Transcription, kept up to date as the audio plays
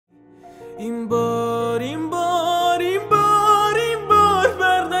این بار این بار این بار این بار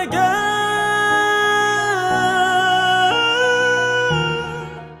بردگرد.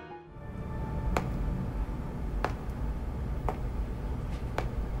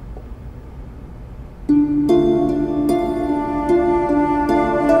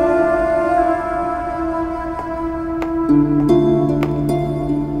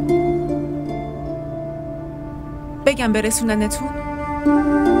 بگم برسوننتون؟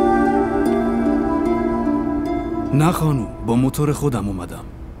 نه خانوم، با موتور خودم اومدم.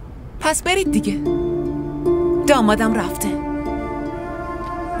 پس برید دیگه، دامادم رفته.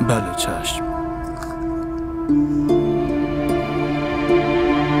 بله چشم.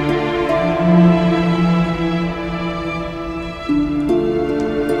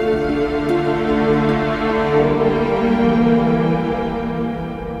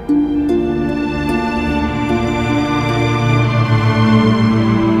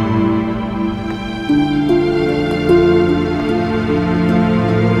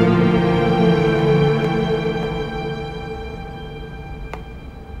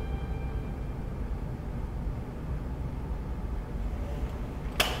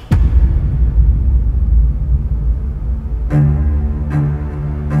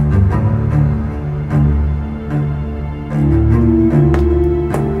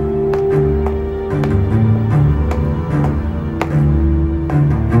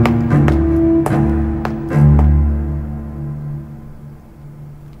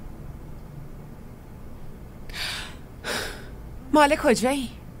 مال کجایی؟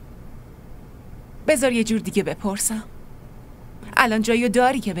 بذار یه جور دیگه بپرسم. الان جایو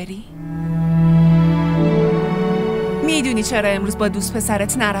داری که بری؟ میدونی چرا امروز با دوست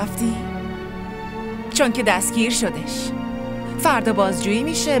پسرت نرفتی؟ چون که دستگیر شدش. فردا بازجویی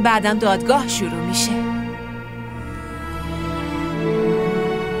میشه، بعدم دادگاه شروع میشه.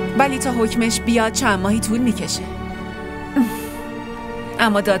 ولی تا حکمش بیاد چند ماهی طول میکشه.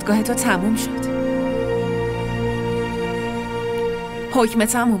 اما دادگاه تو تموم شد.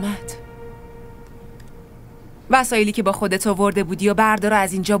 حکمتم اومد. وسایلی که با خودت آورده بودی و بردار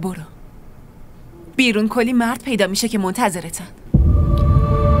از اینجا برو. بیرون کلی مرد پیدا میشه که منتظرتن.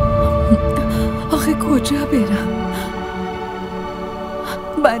 آخه کجا برم؟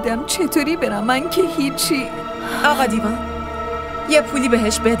 بعدم چطوری برم؟ من که هیچی. آقا دیوان، یه پولی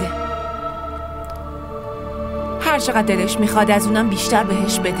بهش بده. هر چقدر دلش میخواد از اونم بیشتر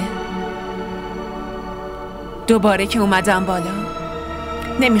بهش بده. دوباره که اومدم بالا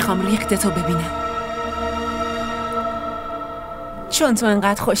نمیخوام ریختتو ببینم، چون تو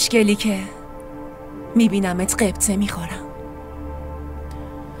انقدر خوشگلی که میبینمت قبطه میخورم،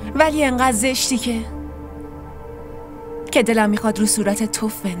 ولی انقدر زشتی که دلم میخواد رو صورتت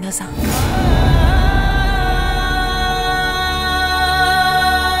توف بندازم.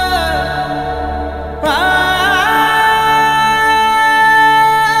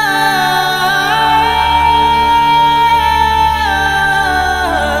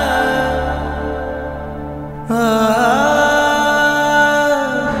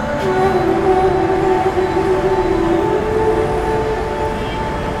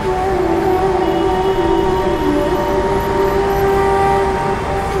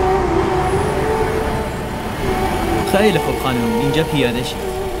 خیلی خوب خانم، اینجا پیاده شید.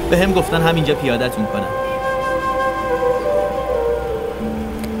 به هم گفتن همینجا پیاده‌تون کنم.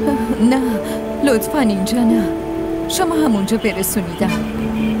 نه لطفاً اینجا نه. شما همونجا برسونیدم،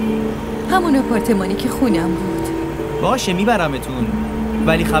 همون آپارتمانی که خونم بود. باشه میبرمتون،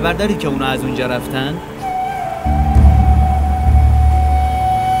 ولی خبر دارید که اونا از اونجا رفتن؟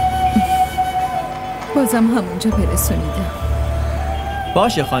 بازم همونجا برسونیدم.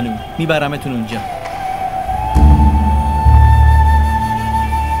 باشه خانم، میبرمتون اونجا.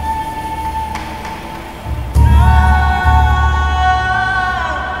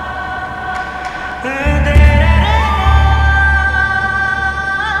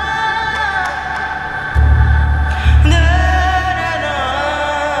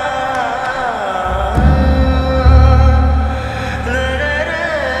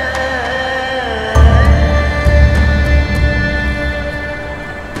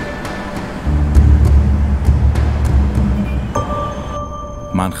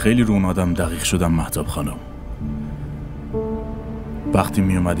 من خیلی رو اون آدم دقیق شدم مهتاب خانم. وقتی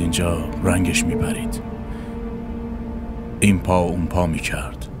می اومد اینجا رنگش می پرید، این پا اون پا می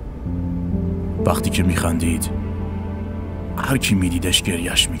کرد. وقتی که می خندید هر کی می دیدش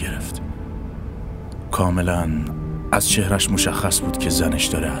گریش می گرفت. کاملا از چهرش مشخص بود که زنش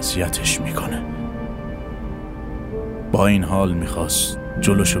داره اذیتش میکنه. با این حال میخواست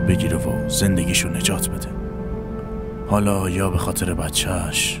جلوشو بگیره و زندگیشو نجات بده. حالا یا به خاطر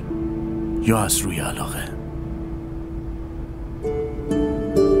بچهش یا از روی علاقه؟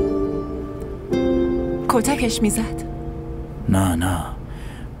 کتکش میزد؟ نه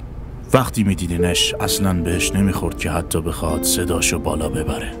وقتی میدیدینش اصلا بهش نمیخورد که حتی بخواد صداشو بالا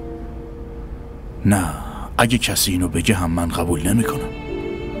ببره. نه اگه کسی اینو بگه هم من قبول نمیکنم.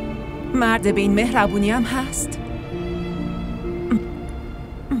 مرد به این مهربونی هم هست؟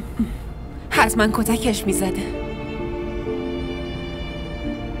 حتما کتکش میزده.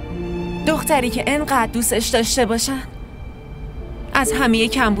 دختری که انقدر دوستش داشته باشن از همه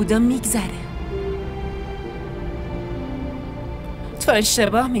کمبودا میگذره. تو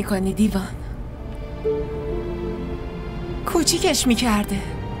اشتباه میکنی دیوان. کوچیکش میکرده.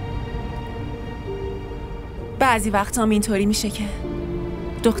 بعضی وقتا هم اینطوری میشه که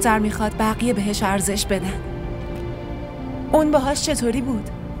دختر میخواد بقیه بهش ارزش بدن. اون باهاش چطوری بود؟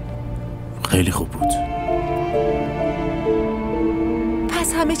 خیلی خوب بود.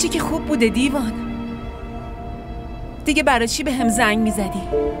 پس همه چی که خوب بوده دیوان. دیگه برای چی به هم زنگ میزدی؟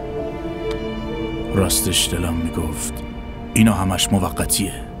 راستش دلم میگفت اینا همش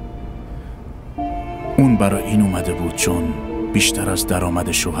موقتیه. اون برای این اومده بود چون بیشتر از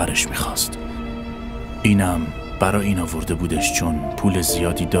درآمد شوهرش میخواست. اینم برای این آورده بودش چون پول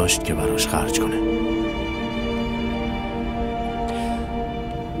زیادی داشت که براش خرج کنه.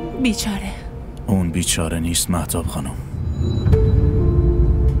 بیچاره. اون بیچاره نیست مهتاب خانم.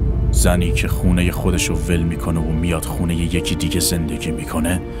 زنی که خونه خودشو ول میکنه و میاد خونه یکی دیگه زندگی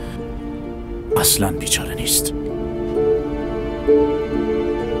میکنه اصلاً بیچاره نیست.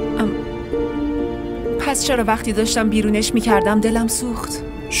 پس چرا وقتی داشتم بیرونش میکردم دلم سوخت؟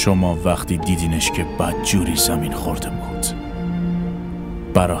 شما وقتی دیدینش که بدجوری زمین خورده بود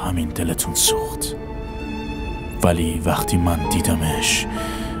برا همین دلتون سوخت. ولی وقتی من دیدمش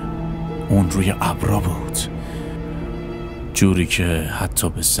اون روی ابرا بود، جوری که حتی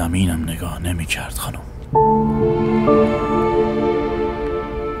به زمینم نگاه نمی کرد. خانم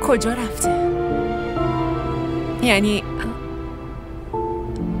کجا رفته؟ یعنی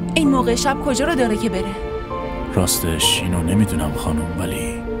این موقع شب کجا رو داره که بره؟ راستش اینو نمیدونم خانم،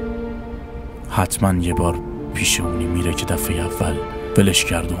 ولی حتما یه بار پیش اونی میره که دفعه اول ولش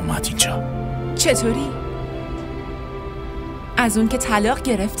کرد و اومد اینجا. چطوری؟ از اون که طلاق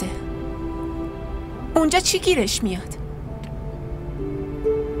گرفته اونجا چی گیرش میاد؟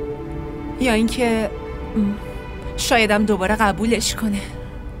 یا اینکه شایدم دوباره قبولش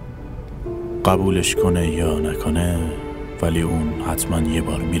کنه یا نکنه، ولی اون حتما یه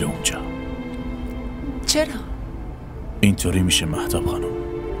بار میره اونجا. چرا؟ اینطوری میشه مهتاب خانم.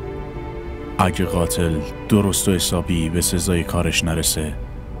 اگه قاتل درست و حسابی به سزای کارش نرسه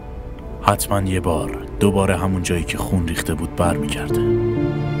حتما یه بار دوباره همون جایی که خون ریخته بود برمیگرده.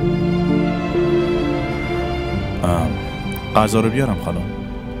 غذا رو بیارم خانم؟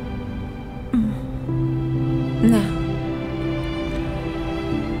 نه،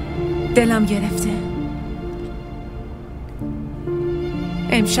 دلم گرفته.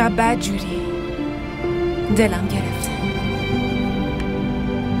 امشب بد جوری دلم گرفته.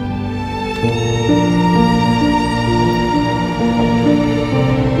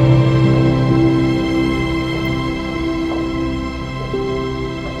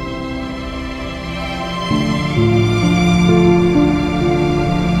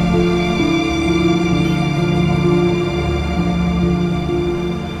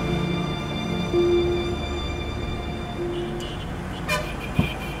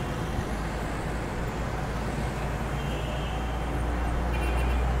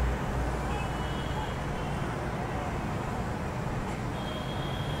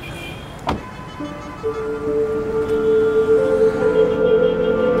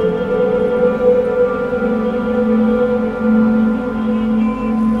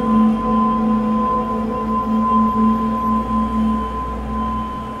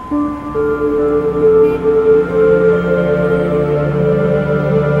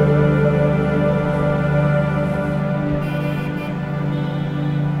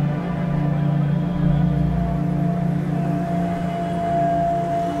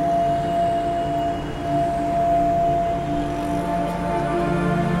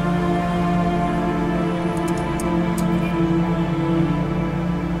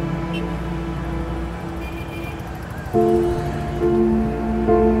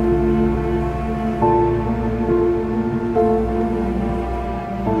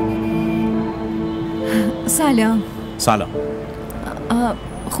 سلام.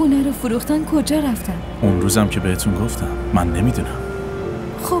 خونه رو فروختن کجا رفتن؟ اون روزم که بهتون گفتم من نمیدونم.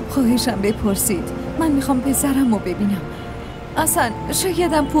 خب خواهشم بپرسید، من میخوام پسرم رو ببینم. اصلا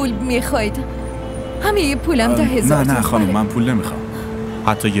شایدم پول میخواید. همه پولم 10,000 نه خانم، من پول نمیخوام.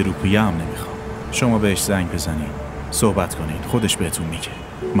 حتی یه روپیه هم نمیخوام. شما بهش زنگ بزنین، صحبت کنین، خودش بهتون میگه.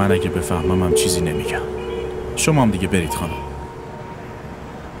 من اگه بفهمم هم چیزی نمیگم. شما هم دیگه برید خانم.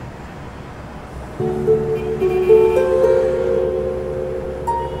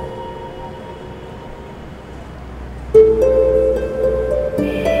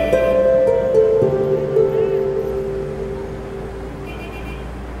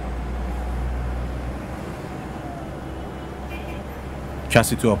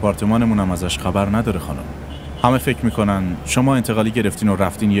 کسی تو آپارتمانمون هم ازش خبر نداره خانم. همه فکر میکنن شما انتقالی گرفتین و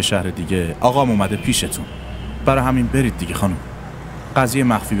رفتین یه شهر دیگه، آقام اومده پیشتون. برای همین برید دیگه خانم. قضیه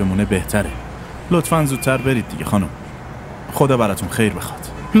مخفی بمونه بهتره. لطفاً زودتر برید دیگه خانم. خدا براتون خیر بخواد.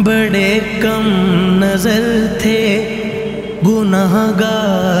 بڑے کم نظر تھے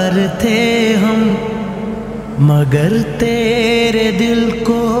گناہگار تھے ہم مگر تیرے دل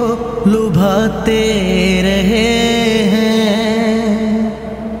کو لبھاتے رہے ہیں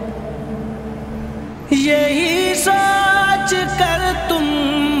یہی سوچ کر تم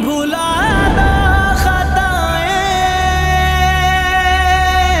بھلا دو خطائیں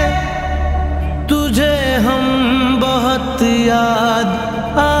تجھے ہم بہت یاد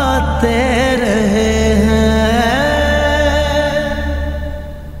آتے رہے ہیں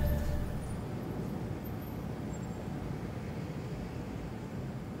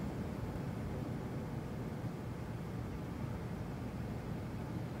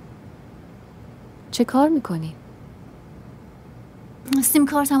چه کار میکنی؟ سیم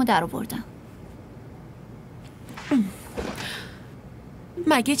کارتمو در آوردم.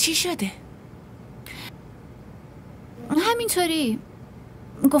 مگه چی شده؟ همینطوری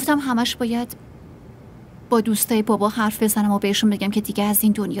گفتم همش باید با دوستای بابا حرف بزنم و بهشون بگم که دیگه از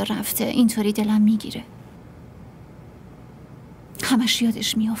این دنیا رفته. اینطوری دلم میگیره. همش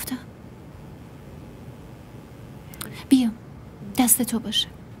یادش میافتم. بیا دست تو باشه.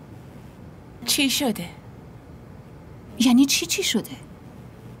 چی شده؟ یعنی چی شده؟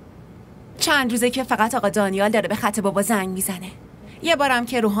 چند روزه که فقط آقا دانیال داره به خط بابا زنگ میزنه. یه بارم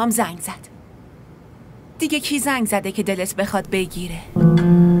که روحام زنگ زد. دیگه کی زنگ زده که دلت بخواد بگیره؟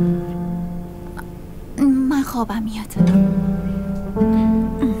 من خوابم میاد.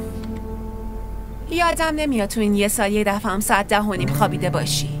 یادم نمیاد تو این یه سال یه دفعه هم ساعت 10:30 خوابیده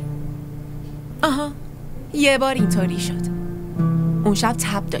باشی. آها یه بار اینطوری شد. اون شب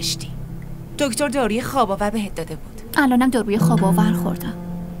تب داشتی. دکتر داروی خواب آور بهت داده بود. الانم داروی خواب آور خوردم.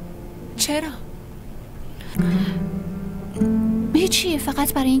 چرا؟ هیچیه،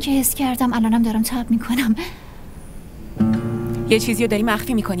 فقط برای اینکه حس کردم الانم دارم تب میکنم. یه چیزی رو داری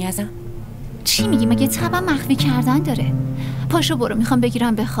مخفی میکنی ازم؟ چی میگی؟ مگه تبم مخفی کردن داره؟ پاشو برو، میخوام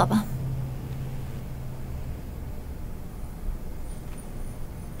بگیرم بخوابم.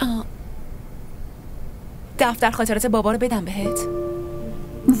 دفتر خاطرات بابا رو بدم بهت؟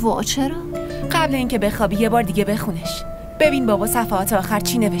 وا چرا؟ قبل اینکه بخوابی یه بار دیگه بخونش. ببین بابا صفحات آخر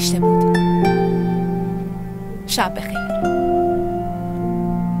چی نوشته بود. شب بخیر.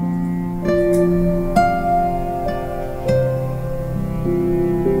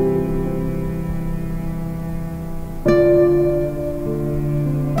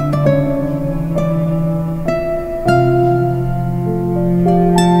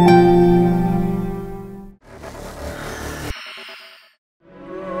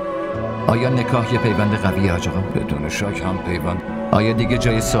 آیا نکاح یه پیوند قویه حاج آقا؟ بدون شک هم پیوند. آیا دیگه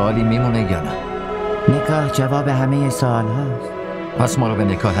جای سوالی میمونه یا نه؟ نکاح جواب همه سوال هاست. پس ما رو به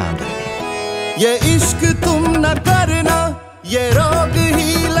نکاح هم داریم. ये इश्क तुम न करना ये रोग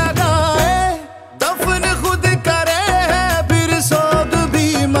ही लगाए दफन खुद करे फिर सोग भी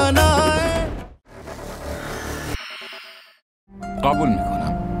मनाए. قبول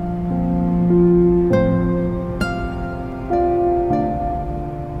میکنم.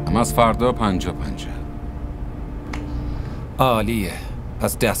 اما از فردا 50-50. عالیه.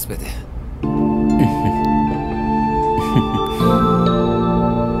 پس دست بده.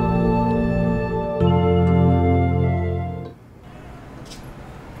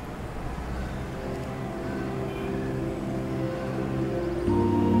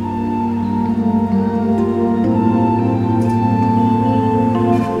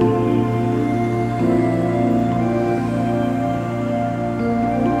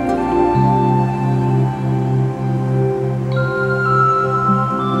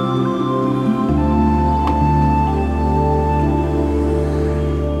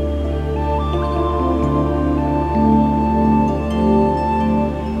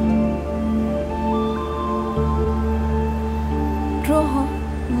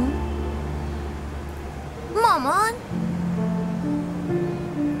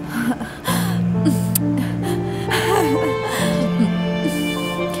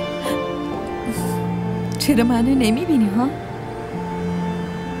 چرا منو نمیبینی ها؟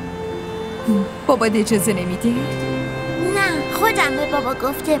 بابا اجازه نمیده؟ نه، خودم به بابا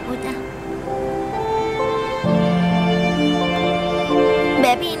گفته بودم.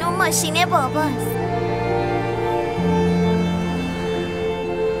 ببین اون ماشین باباست.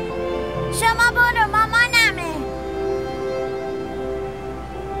 شما برو، مامانمه.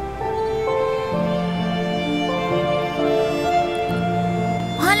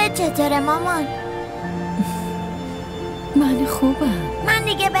 حالت چطوره مامان؟ من خوبم. من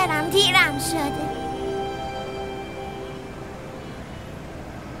دیگه برم، دیرم شده.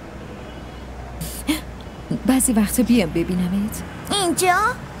 بعضی وقتا بیام ببینمت. اینجا؟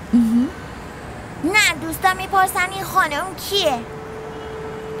 نه، دوستا میپرسن این خانم کیه.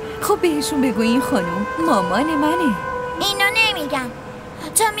 خب بهشون بگو این خانم مامان منه. اینو نمیگن،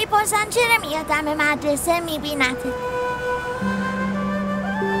 چون میپرسن چرا میادم مدرسه میبینت.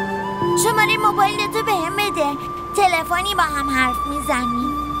 شماره موبایلتو بهم بده، تلفنی با هم حرف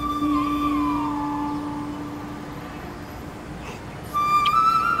میزنیم.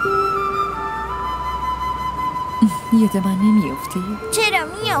 یاد من نمیافتی؟ چرا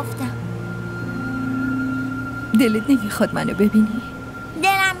میافتم؟ دلت نمیخواد منو ببینی؟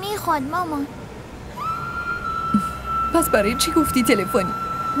 دلم میخواد مامان. پس برای چی گفتی تلفنی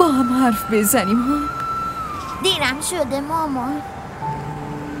با هم حرف بزنیم ها؟ دیرم شده مامان.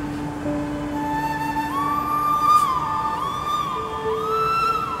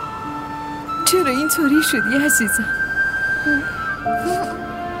 چرا اینطوری شدی عزیزم؟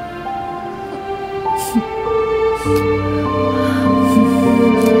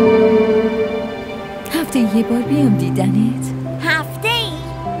 هفته یه بار بیام دیدنت؟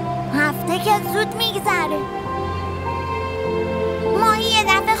 هفته که زود میگذره. ماهی یه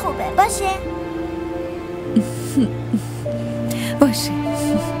دفعه خوبه باشه؟ باشه.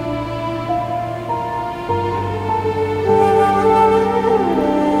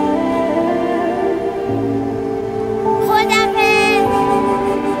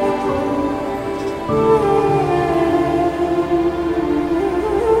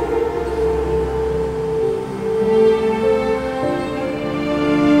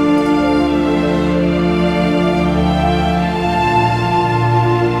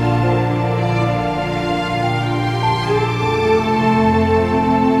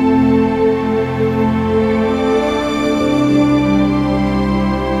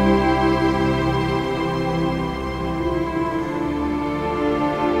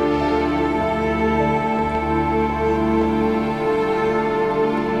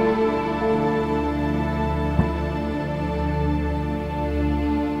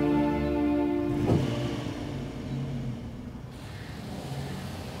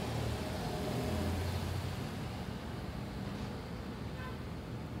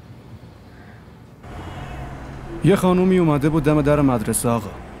 یه خانومی اومده بود دم در مدرسه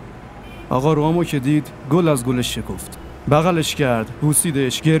آقا روامو که دید گل از گلش شکفت، بغلش کرد،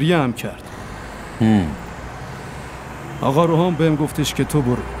 بوسیدش، گریه هم کرد. آقا روحام بهم گفتش که تو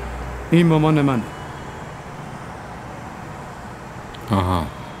برو، این مامان منه. آها،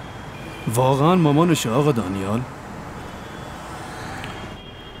 واقعا مامانشه آقا دانیال؟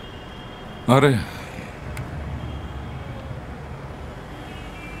 آره.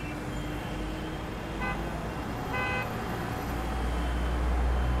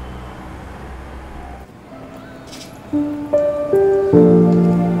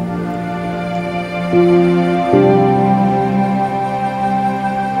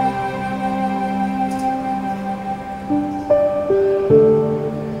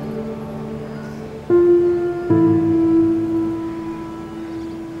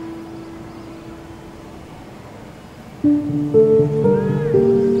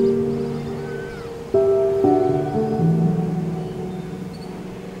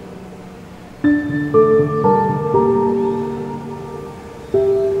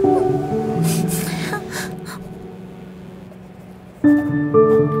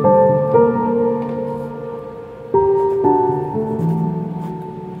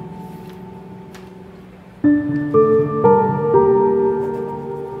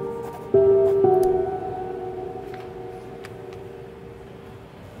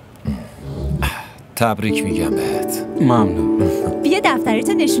 تبریک میگم بهت. ممنون. بیا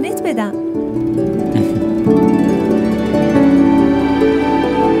دفترتو نشونت بدم.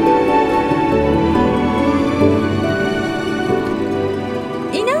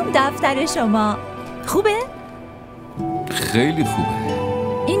 اینم دفتر شما. خوبه؟ خیلی خوبه.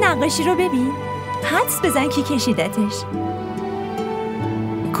 این نقاشی رو ببین. حدس بزن کی کشیدتش.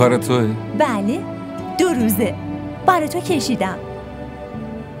 کار توه؟ بله، 2 روزه برای تو کشیدم.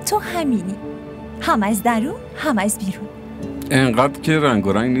 تو همینی. هم از درون هم از بیرون. انقدر که رنگ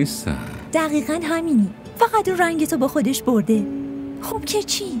و رنگ نیستن. دقیقاً همینی. فقط اون رنگ تو با خودش برده. خب که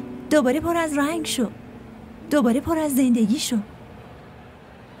چی؟ دوباره پر از رنگ شو. دوباره پر از زندگی شو.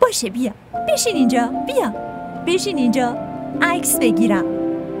 باشه بیا. بشین اینجا. بیا. بشین اینجا. عکس بگیرم.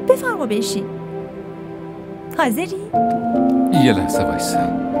 بفرما بشین. حاضری؟ یه لحظه وایسا.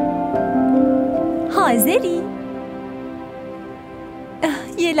 حاضری؟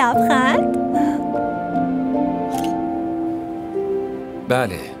 یه لبخند.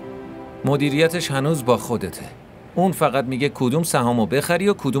 بله، مدیریتش هنوز با خودته. اون فقط میگه کدوم سهامو بخری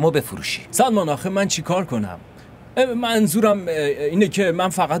و کدومو بفروشی. سلمان آخه من چی کار کنم؟ منظورم اینه که من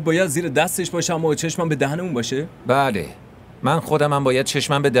فقط باید زیر دستش باشم و چشمم به دهن اون باشه؟ بله، من خودمم باید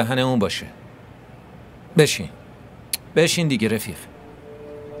چشمم به دهن اون باشه. بشین دیگه رفیق.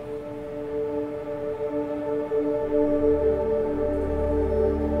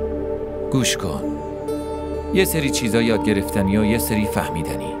 گوش کن، یه سری چیزا یاد گرفتنی و یه سری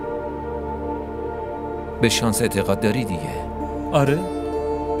فهمیدنی. به شانس اعتقاد داری دیگه؟ آره.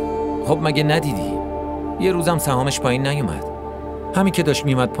 خب مگه ندیدی؟ یه روزم سهامش پایین نیومد. همین که داشت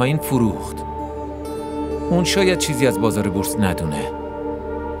میومد پایین فروخت. اون شاید چیزی از بازار بورس ندونه،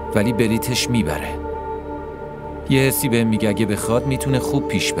 ولی بلیتش میبره. یه حسی بهم میگه اگه بخواد میتونه خوب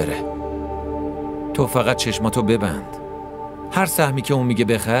پیش بره. تو فقط چشماتو ببند. هر سهمی که اون میگه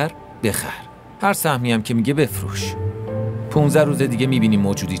بخر، هر سهمی هم که میگه بفروش. 15 روز دیگه میبینی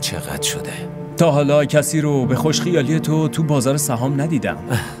موجودی چقدر شده. تا حالا کسی رو به خوشخیالی تو بازار سهام ندیدم.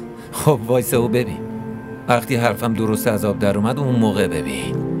 خب وایسا و ببین. وقتی حرفم درست از آب در اومد اون موقع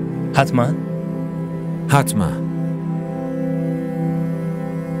ببین. حتما.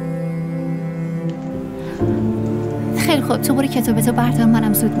 خیلی خوب، تو برو کتابتو بردار،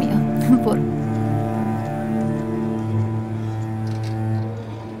 منم زود میام. برو.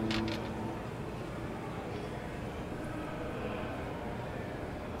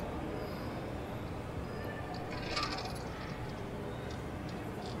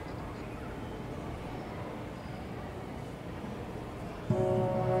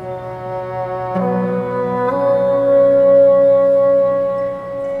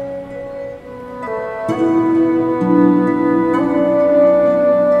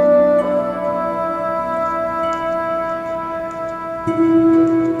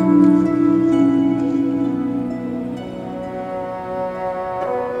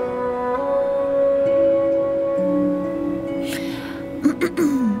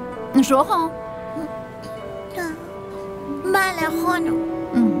 روحان. بله خانم.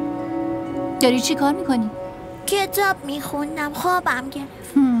 داری چی کار میکنی؟ کتاب میخوندم، خوابم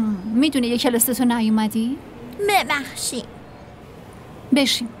گرفت. میدونی یه کلاستو نیومدی؟ ببخشید.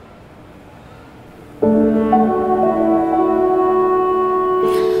 بشین.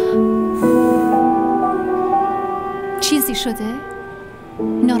 چیزی شده؟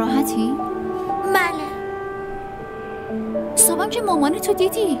 ناراحتی؟ بله. صبحم که مامانتو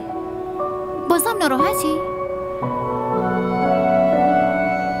دیدی؟ بازم ناراحتی؟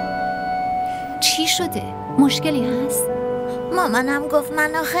 چی شده؟ مشکلی هست؟ مامانم گفت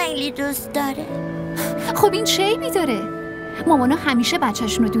منو خیلی دوست داره. خب این چه عیبی داره؟ مامانا همیشه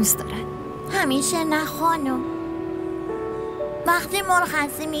بچه‌شونو دوست دارن. همیشه نه خانم. وقتی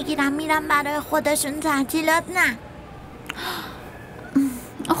مرخصی میگیرم میرم برای خودشون تعطیلات نه.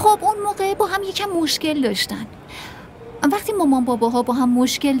 خب اون موقع با هم یکم مشکل داشتن. وقتی مامان باباها با هم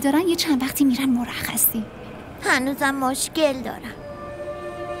مشکل دارن یه چند وقتی میرن مرخصی. هنوزم مشکل دارم.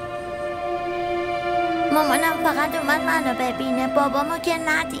 مامانم فقط اومد منو ببینه، بابامو که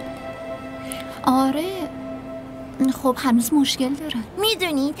ندید. آره. خب هنوز مشکل دارن.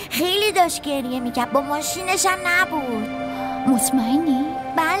 میدونید خیلی داشت گریه میکرد، با ماشینش هم نبود. مطمئنی؟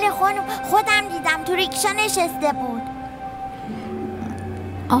 بله خانم، خودم دیدم تو ریکشا نشسته بود.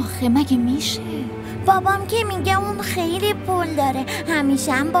 آخه مگه میشه؟ بابام که میگه اون خیلی پول داره،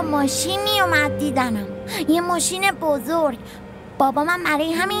 همیشه هم با ماشین میومد دیدنم. یه ماشین بزرگ. بابام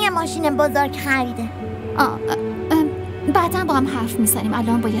برای همین یه ماشین بزرگ خریده. بعدا با هم حرف میزنیم.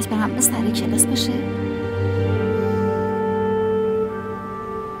 الان باید برم سر کلاس بشه.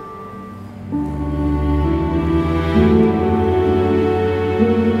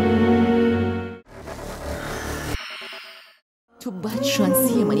 تو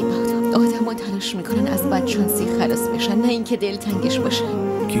بدشانسی منی بختم. آدم تلاش میکنن از بدشانسی خلاص بشن، نه اینکه دلتنگش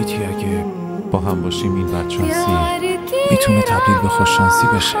باشن. گیتی اگه با هم باشیم این بدشانسی میتونه تبدیل به خوششانسی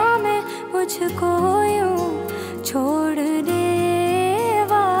بشه.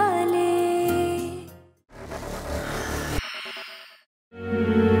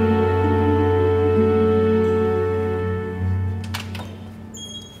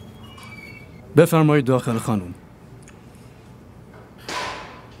 بفرمایید داخل خانم.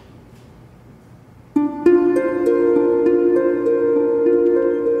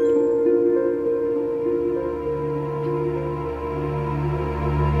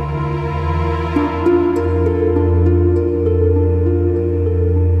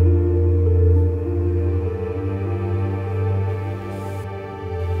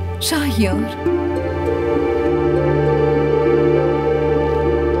 شهریار،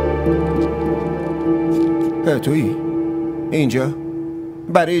 تویی؟ اینجا؟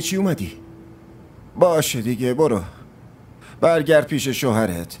 برای چی اومدی؟ باشه دیگه برو برگرد پیش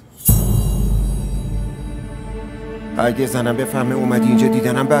شوهرت. اگه زنم بفهمه اومدی اینجا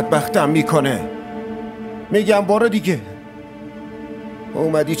دیدنم بدبختم میکنه. میگم برو دیگه.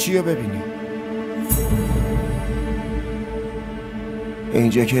 اومدی چی رو ببینی؟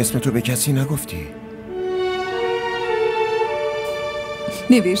 اینجا که اسم تو به کسی نگفتی.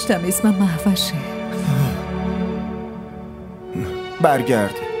 نوشتم اسمم مهویشه.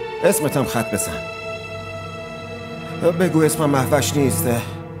 برگرد اسمتم خط بزن. بگو اسمم مهویش نیسته.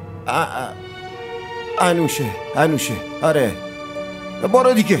 انوشه آره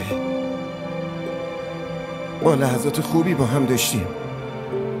برو دیگه. ما لحظات خوبی با هم داشتیم.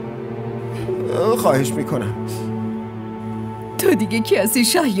 خواهش میکنم. تو دیگه کی هستی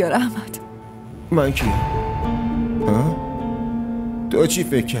شهریار احمد؟ من کیم؟ تو چی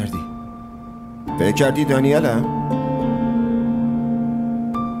فکر کردی؟ فکر کردی دانیالم؟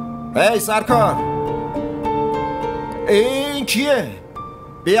 هی سرکار، این کیه؟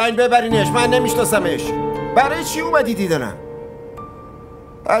 بیاین ببرینش، من نمیشناسمش. برای چی اومدی دیدنم؟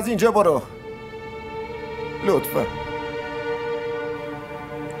 از اینجا برو لطفا.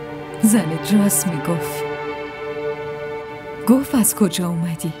 زنت راست میگفت. گفت از کجا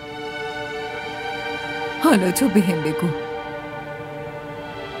اومدی؟ حالا تو بهم بگو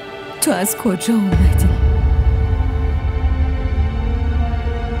تو از کجا اومدی؟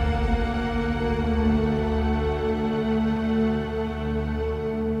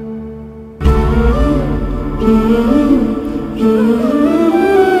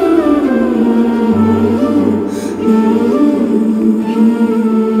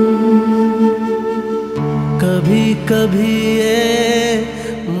 कभी कभी ये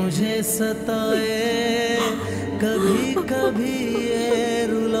मुझे सताए, कभी कभी ये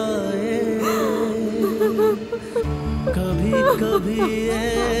रुलाए, कभी कभी ये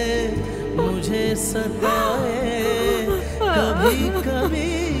मुझे सताए, कभी कभी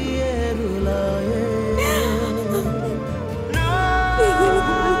ये रुलाए.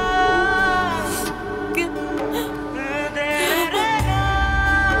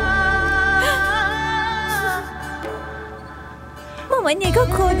 مامان نگاه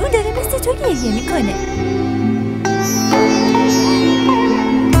کن، اون داره مثل تو گریه میکنه.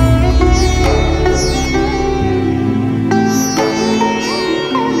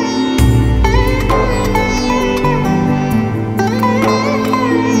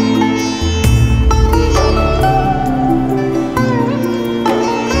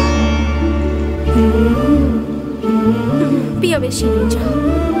 بیا بشین اینجا.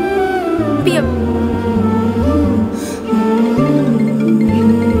 بیا.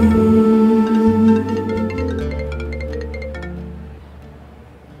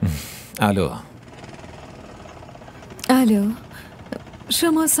 الو،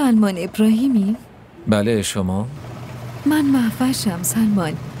 شما سلمان ابراهیمی؟ بله شما؟ من مهویشم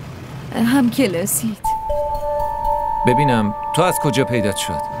سلمان، هم کلاسید. ببینم تو از کجا پیدات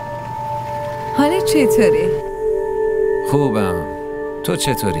شد؟ حالا چطوره؟ خوبم. تو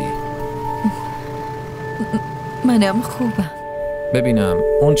چطوری؟ منم خوبم. ببینم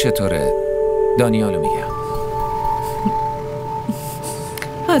اون چطوره؟ دانیالو میگم.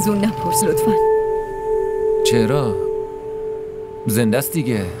 از اون نپرس لطفا. چرا؟ زنده است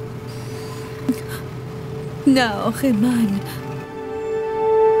دیگه. نه آخه من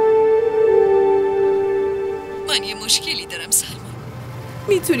یه مشکلی دارم سلمان.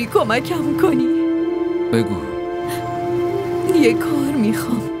 میتونی کمکم کنی؟ بگو. یه کار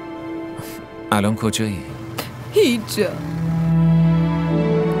میخوام. الان کجایی؟ هیچ جا.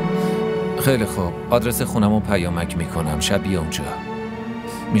 خیلی خوب، آدرس خونمو پیامک میکنم. شب بیا اونجا،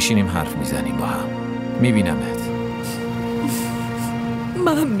 میشینیم حرف میزنیم با هم. میبینمت.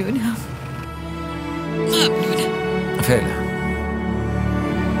 ممنونم. فعلا.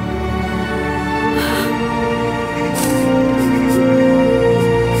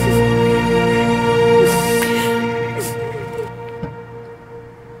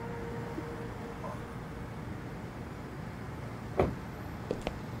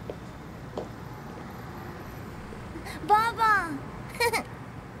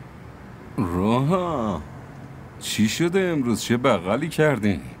 روحا چی شده امروز؟ چه بغلی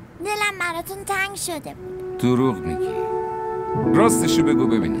کردین؟ دلم براتون تنگ شده بود. دروغ میگی. راستشو بگو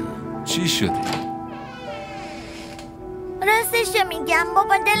ببینم چی شده؟ راستشو میگم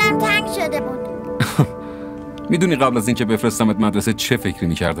بابا، دلم تنگ شده بود. میدونی قبل از اینکه بفرستمت مدرسه چه فکری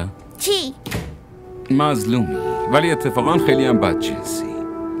میکردم؟ چی؟ مظلومی، ولی اتفاقا خیلی هم بدجنسی.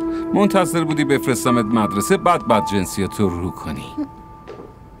 منتظر بودی بفرستمت مدرسه بعد بدجنسیتو رو کنی.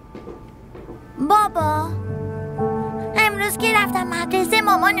 بابا امروز که رفتم مدرسه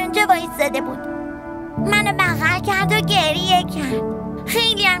مامان اونجا وایساده بود، منو بغل کرد و گریه کرد.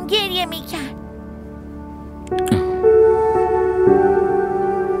 خیلی هم گریه میکرد.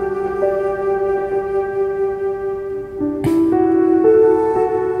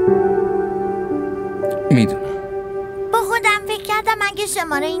 میدونم. با خودم فکر کردم اگه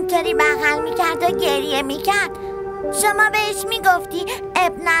شما رو اینطوری بغل میکرد و گریه میکرد شما بهش میگفتی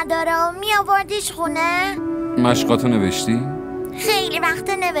اب نداره و میآوردیش خونه. مشقاتو نوشتی؟ خیلی وقت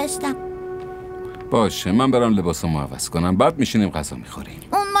نوشتم. باشه من برم لباسمو عوض کنم بعد میشینیم غذا میخوریم.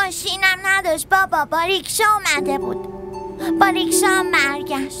 اون ماشینم نداشت بابا، با ریکشا اومده بود. با ریکشا هم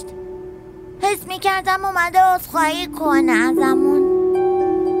برگشت. حس میکردم اومده عذرخواهی کنه ازمون.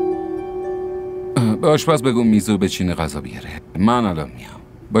 به آشپز بگو میزو بچینه غذا بیاره. من الان میام.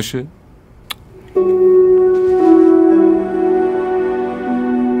 باشه؟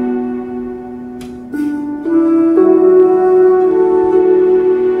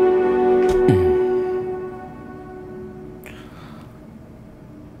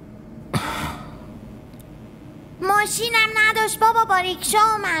 ماشینم نداشت بابا، با ریکشا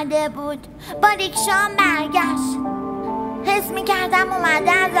اومده بود. با ریکشا هم برگشت. حس میکردم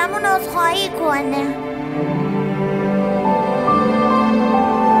اومده ازمون عذرخواهی کنه.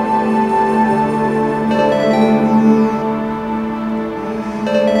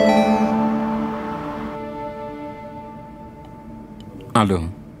 الو.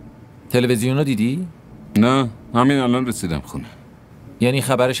 تلویزیونو دیدی؟ نه همین الان رسیدم خونه. یعنی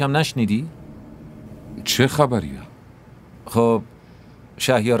خبرش هم نشنیدی؟ چه خبریه؟ خب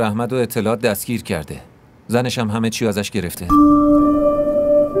شهیار احمد و اطلاعات دستگیر کرده. زنش هم همه چی ازش گرفته.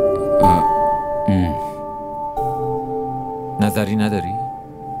 نظری نداری؟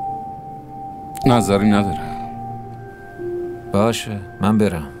 نظری ندارم. باشه من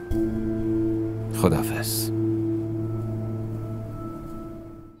برم. خداحافظ.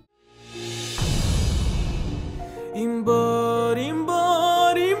 این بار این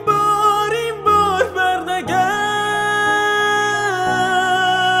بار این بار این بار برنگرد.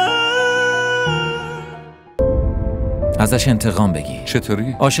 ازش انتقام بگیر.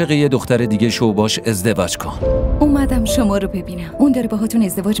 چطوری؟ عاشق یه دختر دیگه شو باش ازدواج کن. اومدم شما رو ببینم. اون داره باهاتون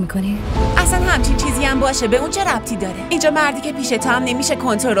ازدواج میکنه؟ اصلا همچین چیزی هم باشه به اون چه ربطی داره؟ اینجا مردی که پیش تو هم نمیشه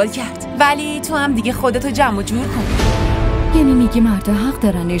کنترل کرد، ولی تو هم دیگه خودتو جمع و جور کن. یعنی میگی مردا حق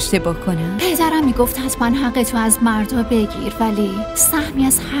دارن اشتباه کنن؟ پدرم میگفت حتما حق تو از مردا بگیر ولی سهمی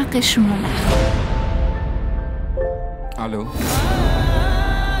از حقشون رو نخور. الو.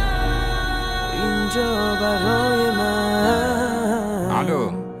 اینجا برای من.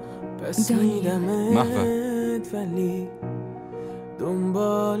 الو. پس میدمت ولی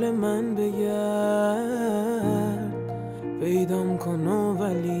دنبال من بگرد پیدام کن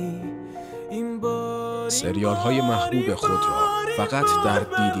ولی این بار سریال های محبوب خود را فقط در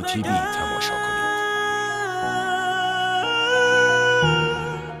دیدی تیوی تماشا کنید.